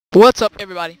What's up,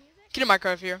 everybody? Kid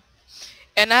Minecraft here,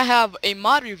 and I have a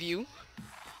mod review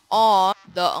on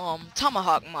the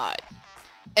Tomahawk mod.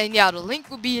 And yeah, the link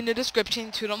will be in the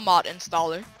description to the mod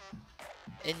installer.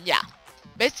 And yeah,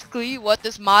 basically what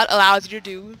this mod allows you to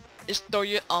do is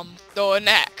throw an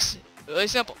axe. Really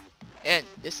simple. And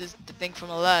this is the thing from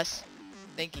the last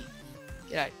thingy.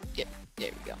 There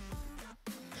we go.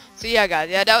 So yeah, guys,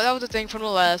 that was the thing from the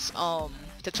last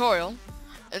tutorial.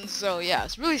 And so yeah,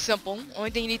 it's really simple. Only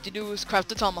thing you need to do is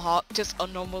craft a tomahawk, just a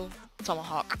normal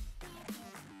tomahawk.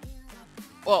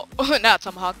 Well, not a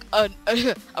tomahawk, a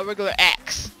regular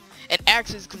axe. An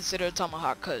axe is considered a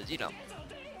tomahawk because, you know,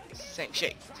 same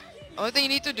shape. Only thing you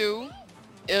need to do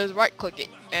is right click it,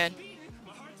 and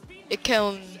it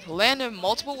can land in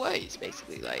multiple ways,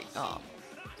 basically. Like, you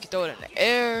can throw it in the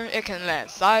air, it can land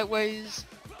sideways.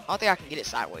 I don't think I can get it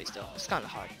sideways though, it's kind of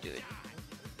hard to do it.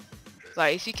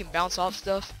 Like, if you can bounce off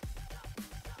stuff.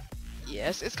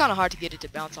 Yes, it's kind of hard to get it to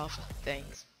bounce off of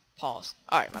things. Pause.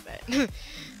 Alright, my bad.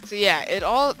 So yeah, it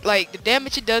all, like, the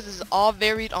damage it does is all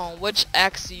varied on which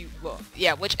axe you,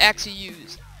 which axe you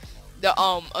use. The,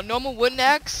 a normal wooden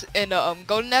axe and a,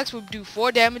 golden axe will do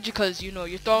 4 damage because, you know,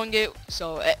 you're throwing it,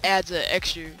 so it adds an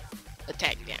extra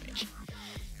attack damage.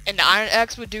 And the iron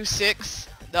axe would do 6,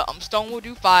 the, stone will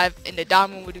do 5, and the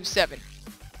diamond will do 7.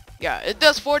 Yeah, it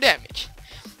does 4 damage.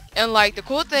 And like the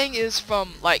cool thing is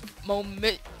from like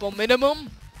momentum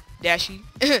momentum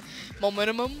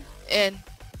and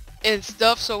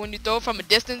stuff, so when you throw it from a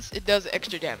distance it does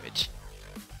extra damage.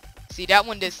 See, that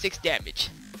one did 6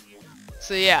 damage.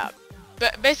 So yeah,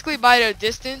 basically by their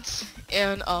distance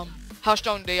and how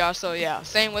strong they are. So yeah,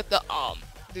 same with the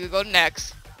golden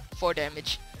axe, 4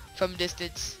 damage from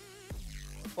distance.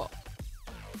 Well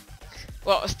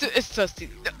it's so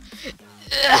stupid.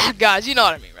 Guys, you know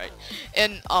what I mean, right?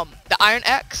 And the iron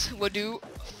axe will do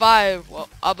 5, well,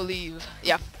 I believe,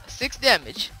 yeah, 6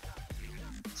 damage.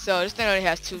 So this thing only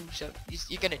has 2, so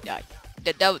you're gonna die.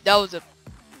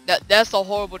 That's a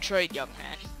horrible trade, young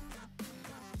man.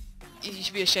 You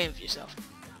should be ashamed of yourself.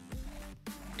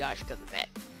 Die because of that.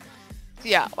 So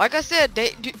yeah, like I said,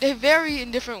 they vary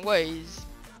in different ways.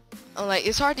 And like,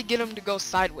 it's hard to get them to go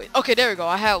sideways. Okay, there we go.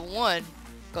 I have one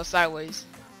go sideways.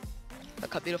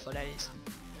 Look how beautiful that is.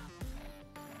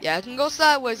 Yeah, it can go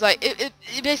sideways. Like it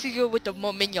basically go with the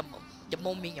momentum.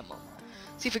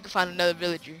 See if we can find another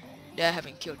villager that I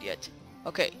haven't killed yet.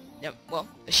 Okay, yeah, well,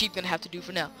 the sheep gonna have to do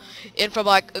for now. And from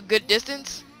like a good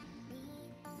distance,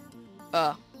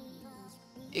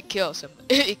 it kills him.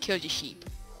 It kills your sheep.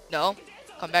 No,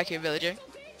 come back here, villager.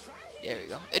 There we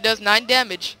go. It does 9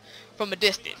 damage from a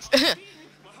distance.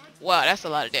 Wow, that's a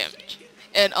lot of damage.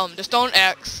 And the stone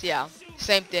axe, yeah,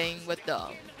 same thing with the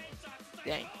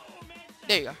dang.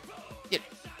 There you go. Get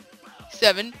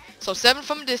 7. So 7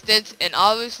 from a distance, and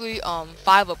obviously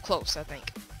 5 up close, I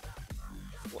think.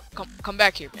 Come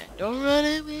back here, man. Don't run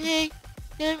away.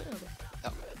 Okay.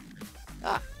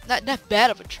 Oh. Not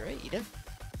bad of a trade.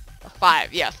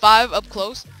 5, yeah, 5 up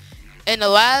close. And the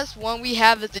last one we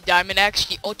have is the diamond axe,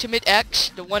 the ultimate axe,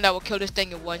 the one that will kill this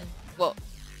thing in one. Well,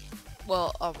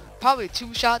 probably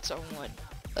 2 shots or 1.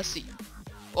 Let's see.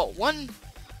 Well, one.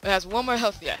 It has 1 more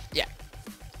health left. Yeah.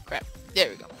 Crap. There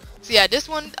we go. So yeah, this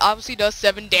one obviously does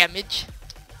 7 damage.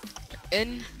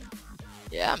 And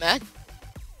yeah, man.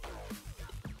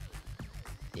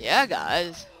 Yeah,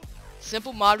 guys.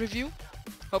 Simple mod review.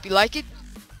 Hope you like it.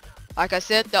 Like I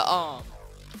said, the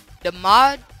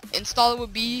mod installer will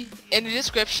be in the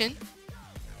description.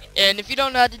 And if you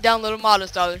don't know how to download a mod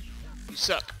installer, you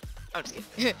suck. I'm just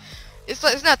kidding. It's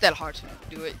not that hard to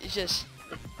do it. It's just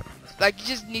like you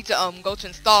just need to go to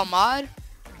install mod,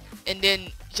 and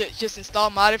then just install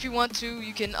mod. If you want to,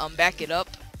 you can back it up.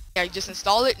 Yeah, you just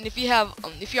install it, and if you have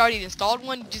if you already installed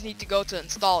one, you just need to go to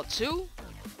install 2.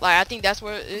 Like, I think that's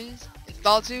where it is,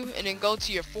 install 2, and then go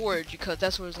to your forge, because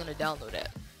that's where it's gonna download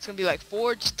at. It's gonna be like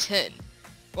forge 10.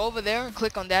 Go over there,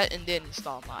 click on that, and then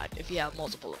install mod if you have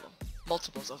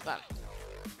multiples of them.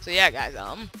 So yeah, guys,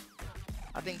 I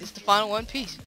think this is the final one. Peace.